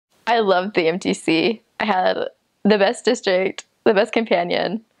I loved the MTC. I had the best district, the best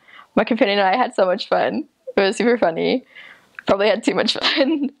companion. My companion and I had so much fun. It was super funny. Probably had too much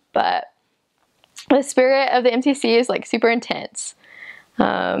fun, but the spirit of the MTC is like super intense.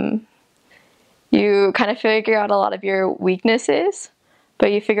 You kind of figure out a lot of your weaknesses,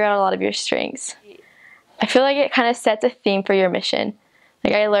 but you figure out a lot of your strengths. I feel like it kind of sets a theme for your mission.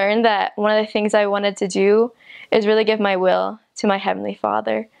 Like, I learned that one of the things I wanted to do is really give my will to my Heavenly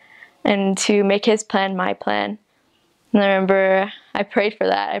Father and to make His plan my plan. And I remember I prayed for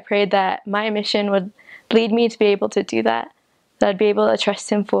that. I prayed that my mission would lead me to be able to do that, that I'd be able to trust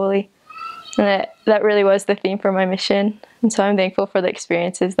Him fully. And that really was the theme for my mission. And so I'm thankful for the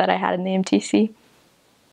experiences that I had in the MTC.